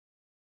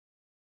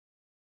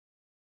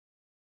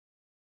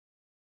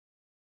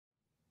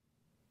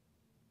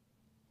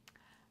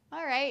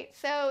All right,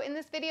 so in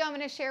this video, I'm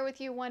going to share with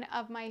you one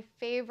of my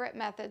favorite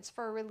methods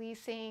for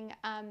releasing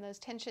those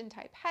tension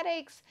type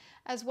headaches,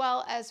 as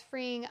well as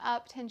freeing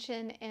up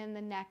tension in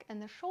the neck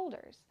and the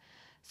shoulders.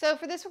 So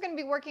for this, we're going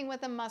to be working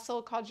with a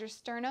muscle called your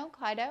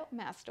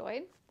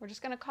sternocleidomastoid. We're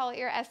just going to call it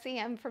your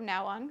SEM from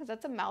now on because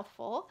that's a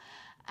mouthful.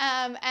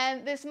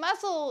 And this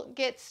muscle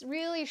gets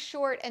really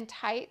short and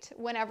tight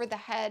whenever the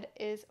head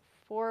is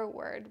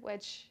forward,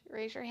 which,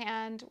 raise your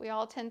hand, we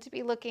all tend to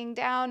be looking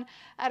down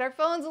at our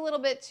phones a little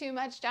bit too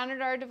much, down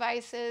at our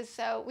devices,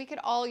 so we could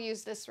all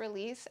use this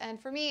release.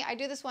 And for me, I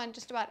do this one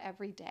just about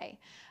every day.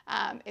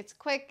 It's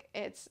quick,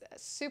 it's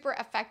super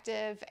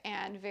effective,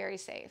 and very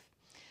safe.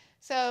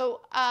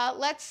 So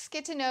let's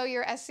get to know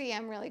your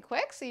SEM really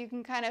quick so you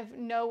can kind of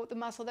know the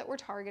muscle that we're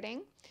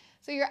targeting.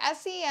 So your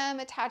SEM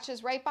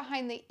attaches right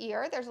behind the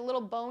ear. There's a little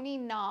bony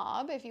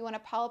knob if you want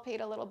to palpate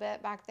a little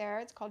bit back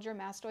there. It's called your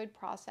mastoid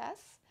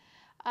process.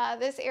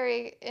 This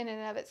area in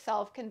and of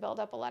itself can build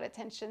up a lot of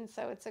tension,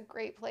 so it's a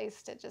great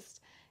place to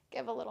just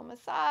give a little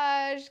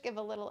massage, give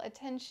a little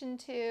attention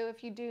to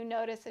if you do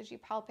notice as you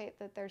palpate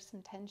that there's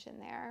some tension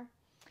there.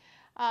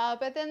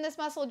 But then this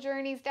muscle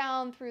journeys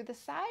down through the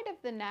side of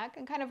the neck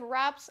and kind of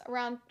wraps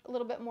around a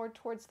little bit more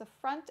towards the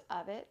front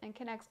of it and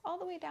connects all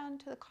the way down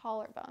to the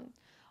collarbone.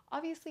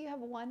 Obviously, you have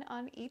one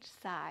on each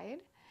side.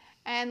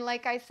 And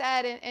like I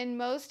said, in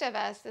most of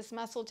us, this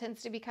muscle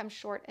tends to become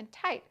short and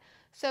tight.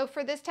 So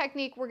for this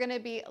technique, we're going to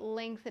be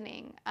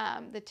lengthening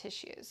the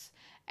tissues.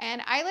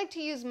 And I like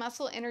to use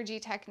muscle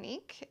energy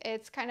technique.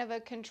 It's kind of a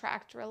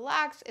contract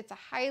relax. It's a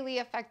highly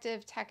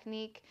effective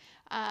technique.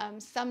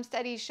 Some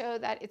studies show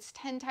that it's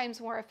 10 times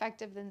more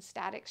effective than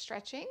static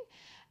stretching.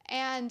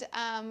 And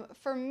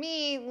for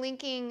me,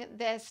 linking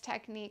this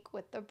technique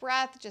with the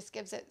breath just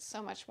gives it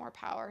so much more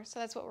power.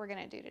 So that's what we're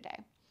going to do today.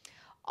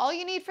 All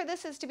you need for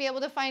this is to be able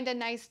to find a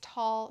nice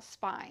tall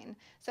spine.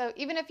 So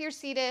even if you're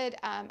seated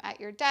at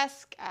your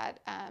desk,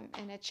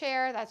 in a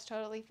chair, that's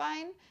totally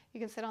fine. You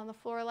can sit on the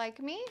floor like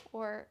me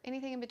or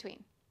anything in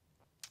between.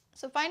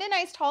 So find a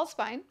nice tall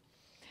spine.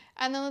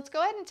 And then let's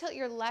go ahead and tilt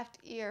your left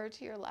ear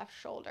to your left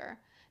shoulder.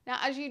 Now,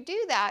 as you do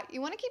that,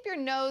 you want to keep your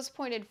nose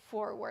pointed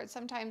forward.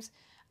 Sometimes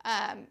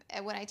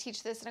when I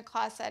teach this in a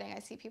class setting, I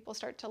see people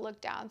start to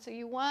look down. So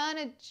you want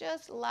to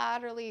just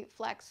laterally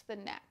flex the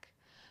neck,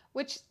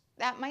 which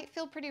that might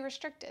feel pretty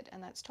restricted,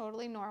 and that's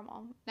totally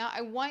normal. Now,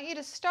 I want you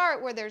to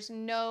start where there's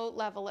no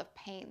level of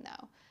pain,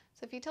 though.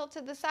 So if you tilt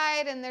to the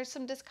side and there's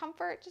some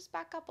discomfort, just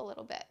back up a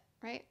little bit,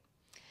 right?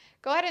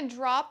 Go ahead and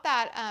drop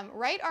that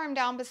right arm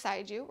down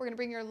beside you. We're going to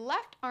bring your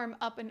left arm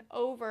up and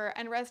over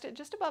and rest it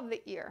just above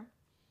the ear.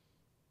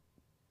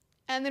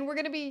 And then we're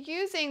going to be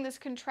using this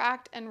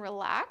contract and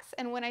relax.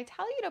 And when I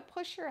tell you to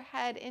push your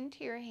head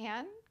into your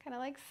hand, kind of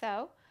like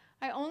so,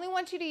 I only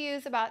want you to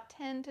use about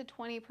 10 to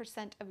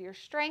 20% of your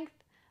strength.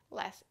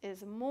 Less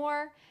is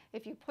more.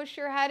 If you push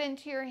your head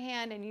into your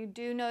hand and you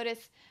do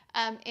notice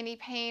any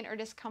pain or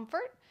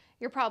discomfort,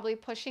 you're probably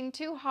pushing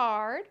too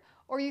hard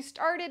or you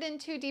started in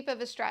too deep of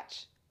a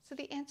stretch. So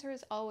the answer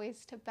is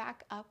always to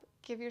back up,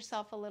 give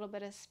yourself a little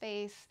bit of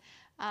space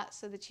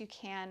so that you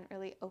can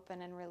really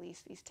open and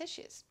release these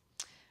tissues.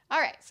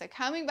 All right, so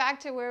coming back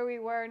to where we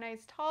were,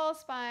 nice tall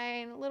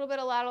spine, a little bit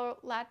of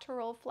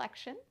lateral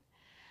flexion.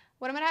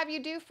 What I'm going to have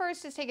you do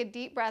first is take a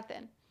deep breath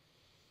in.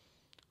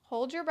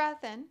 Hold your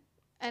breath in.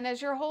 And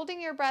as you're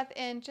holding your breath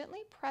in,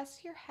 gently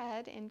press your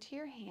head into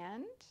your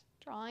hand,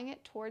 drawing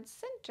it towards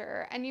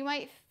center. And you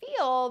might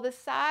feel the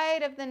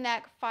side of the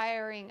neck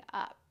firing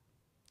up.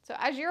 So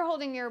as you're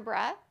holding your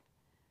breath,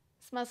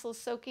 this muscle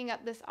is soaking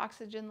up this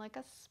oxygen like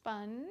a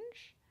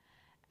sponge.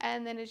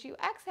 And then as you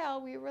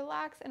exhale, we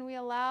relax and we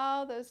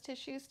allow those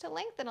tissues to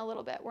lengthen a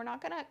little bit. We're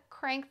not going to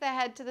crank the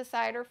head to the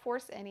side or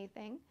force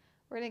anything.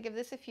 We're going to give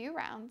this a few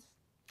rounds.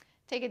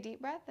 Take a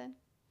deep breath in.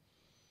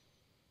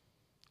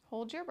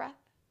 Hold your breath.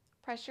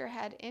 Press your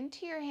head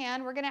into your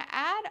hand. We're going to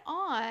add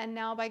on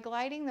now by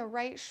gliding the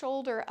right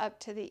shoulder up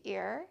to the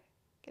ear,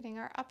 getting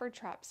our upper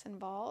traps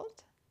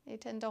involved. They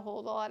tend to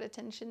hold a lot of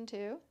tension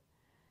too.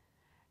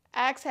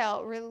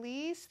 Exhale,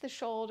 release the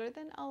shoulder,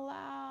 then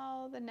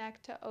allow the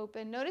neck to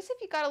open. Notice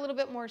if you got a little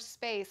bit more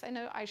space. I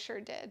know I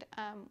sure did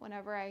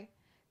whenever I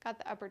got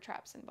the upper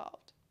traps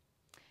involved.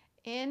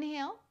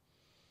 Inhale.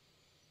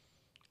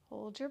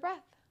 Hold your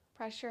breath.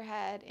 Press your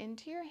head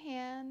into your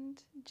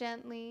hand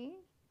gently.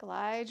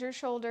 Glide your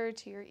shoulder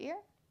to your ear.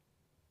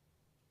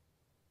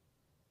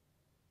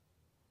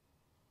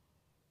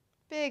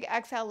 Big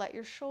exhale, let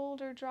your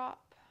shoulder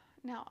drop.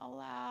 Now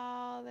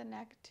allow the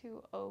neck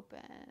to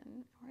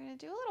open. We're going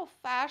to do a little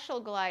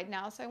fascial glide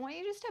now. So I want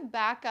you just to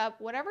back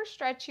up whatever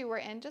stretch you were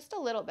in just a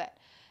little bit.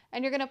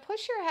 And you're going to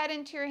push your head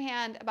into your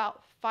hand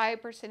about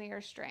 5% of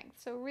your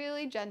strength. So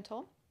really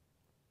gentle.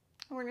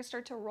 And we're going to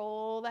start to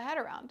roll the head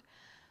around.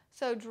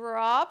 So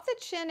drop the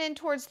chin in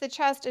towards the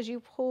chest as you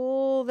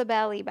pull the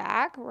belly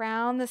back,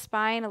 round the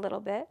spine a little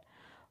bit,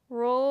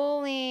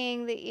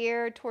 rolling the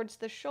ear towards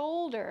the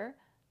shoulder,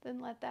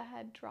 then let the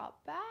head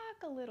drop back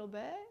a little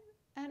bit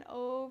and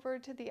over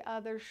to the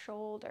other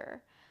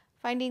shoulder.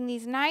 Finding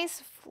these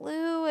nice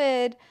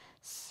fluid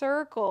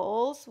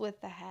circles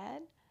with the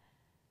head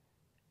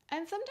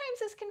And sometimes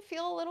this can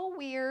feel a little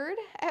weird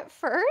at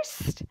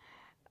first.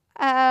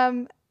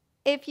 Um,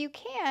 if you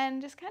can,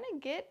 just kind of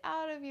get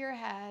out of your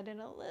head and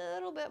a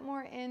little bit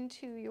more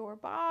into your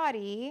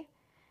body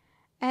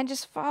and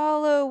just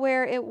follow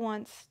where it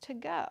wants to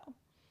go.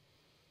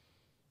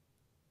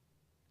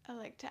 I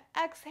like to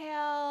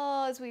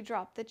exhale as we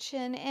drop the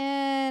chin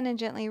in and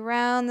gently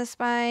round the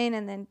spine,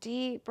 and then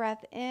deep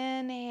breath,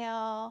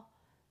 inhale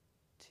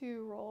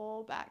to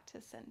roll back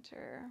to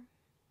center.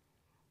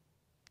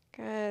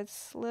 Good.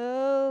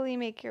 Slowly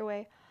make your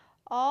way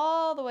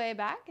all the way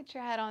back. Get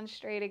your head on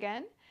straight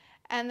again.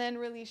 And then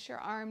release your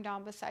arm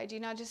down beside you.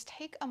 Now just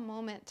take a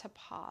moment to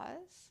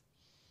pause.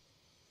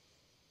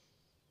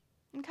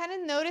 And kind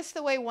of notice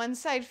the way one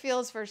side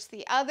feels versus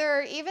the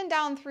other, even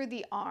down through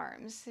the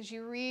arms. As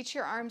you reach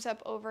your arms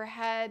up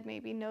overhead,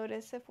 maybe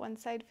notice if one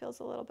side feels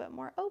a little bit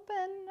more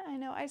open. I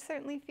know I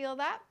certainly feel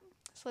that.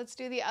 So let's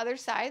do the other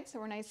side so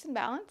we're nice and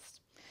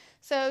balanced.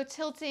 So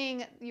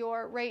tilting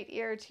your right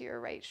ear to your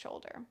right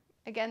shoulder.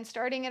 Again,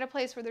 starting at a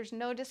place where there's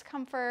no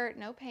discomfort,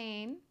 no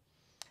pain.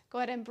 Go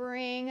ahead and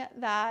bring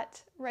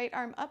that right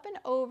arm up and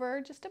over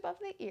just above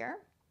the ear.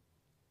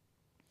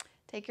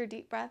 Take your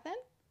deep breath in.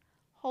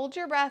 Hold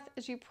your breath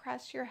as you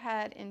press your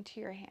head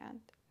into your hand.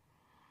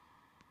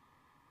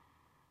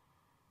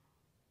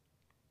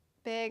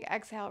 Big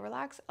exhale,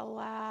 relax.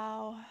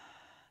 Allow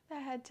the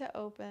head to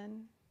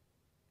open.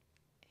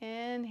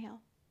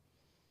 Inhale.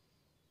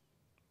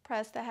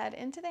 Press the head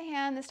into the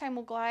hand. This time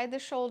we'll glide the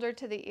shoulder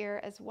to the ear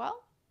as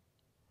well.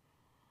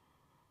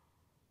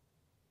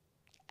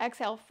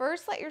 Exhale.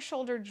 First, let your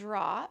shoulder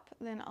drop,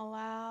 then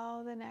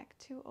allow the neck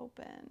to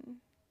open.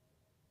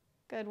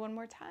 Good. One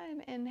more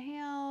time.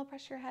 Inhale.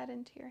 Press your head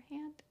into your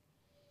hand.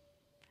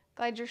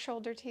 Glide your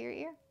shoulder to your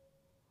ear.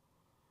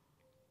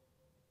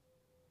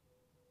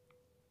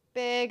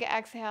 Big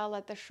exhale.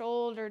 Let the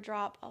shoulder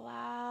drop.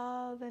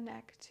 Allow the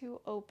neck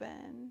to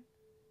open.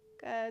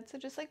 Good. So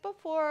just like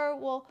before,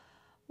 we'll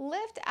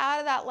lift out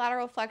of that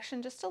lateral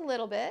flexion just a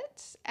little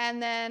bit,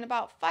 and then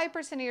about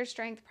 5% of your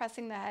strength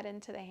pressing the head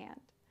into the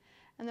hand.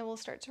 And then we'll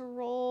start to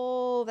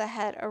roll the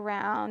head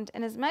around.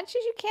 And as much as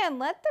you can,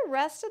 let the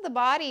rest of the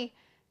body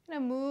kind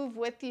of move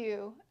with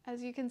you.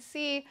 As you can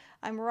see,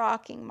 I'm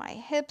rocking my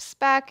hips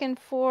back and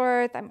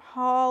forth. I'm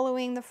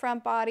hollowing the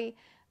front body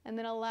and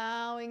then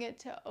allowing it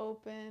to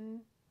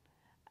open.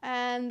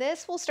 And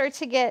this will start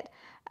to get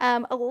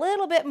a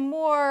little bit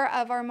more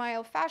of our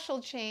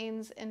myofascial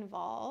chains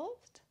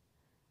involved,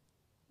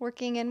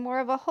 working in more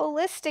of a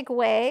holistic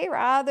way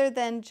rather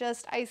than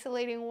just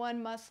isolating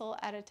one muscle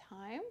at a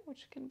time,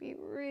 which can be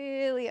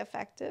really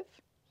effective.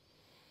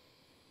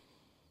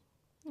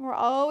 We're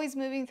always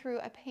moving through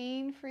a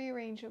pain-free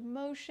range of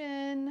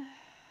motion.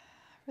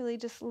 Really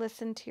just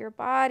listen to your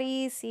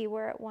body, see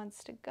where it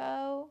wants to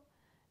go.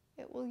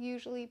 It will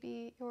usually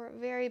be your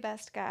very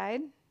best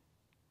guide.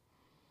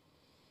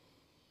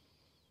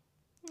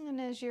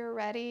 And as you're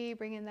ready,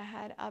 bringing the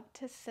head up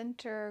to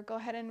center, go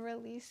ahead and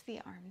release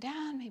the arm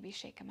down, maybe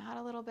shake them out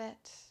a little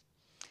bit.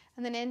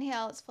 And then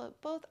inhale, let's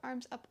float both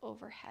arms up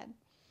overhead.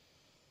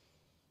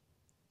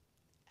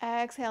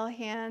 Exhale,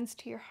 hands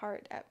to your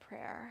heart at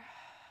prayer.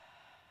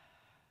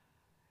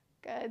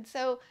 Good.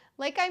 So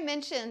like I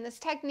mentioned, this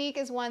technique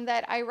is one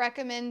that I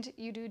recommend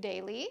you do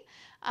daily,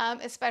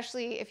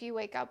 especially if you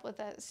wake up with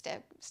a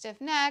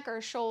stiff neck or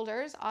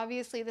shoulders.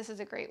 Obviously, this is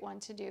a great one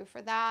to do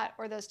for that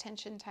or those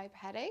tension type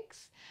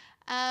headaches.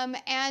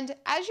 And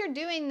as you're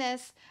doing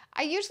this,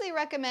 I usually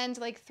recommend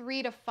like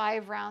 3 to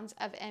 5 rounds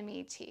of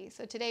MET.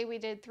 So today we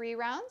did 3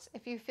 rounds.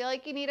 If you feel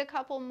like you need a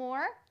couple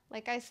more,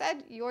 like I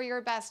said, you're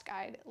your best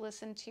guide.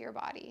 Listen to your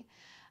body.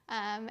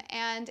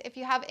 And if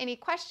you have any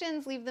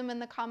questions, leave them in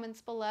the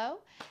comments below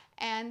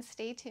and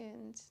stay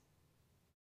tuned.